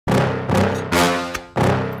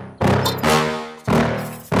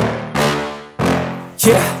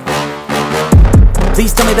Yeah. Please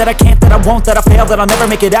tell me that I can't, that I won't, that I fail, that I'll never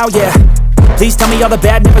make it out, yeah. Please tell me all the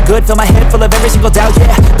bad, never good, fill my head full of every single doubt, yeah.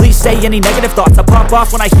 Please say any negative thoughts, I pop off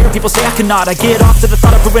when I hear people say I cannot. I get off to the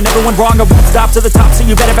thought of proving everyone wrong, I won't stop to the top, so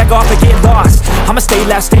you better back off and get lost. I'ma stay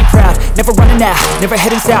loud, stay proud, never running out, never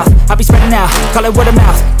heading south. I'll be spreading out, call it word of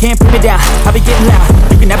mouth, can't put me down, I'll be getting loud.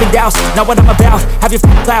 You can have it douse, not what I'm about, have your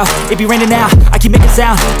f***ing cloud, it be raining now. I keep making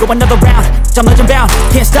sound, go another round, I'm legend bound,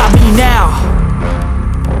 can't stop me now.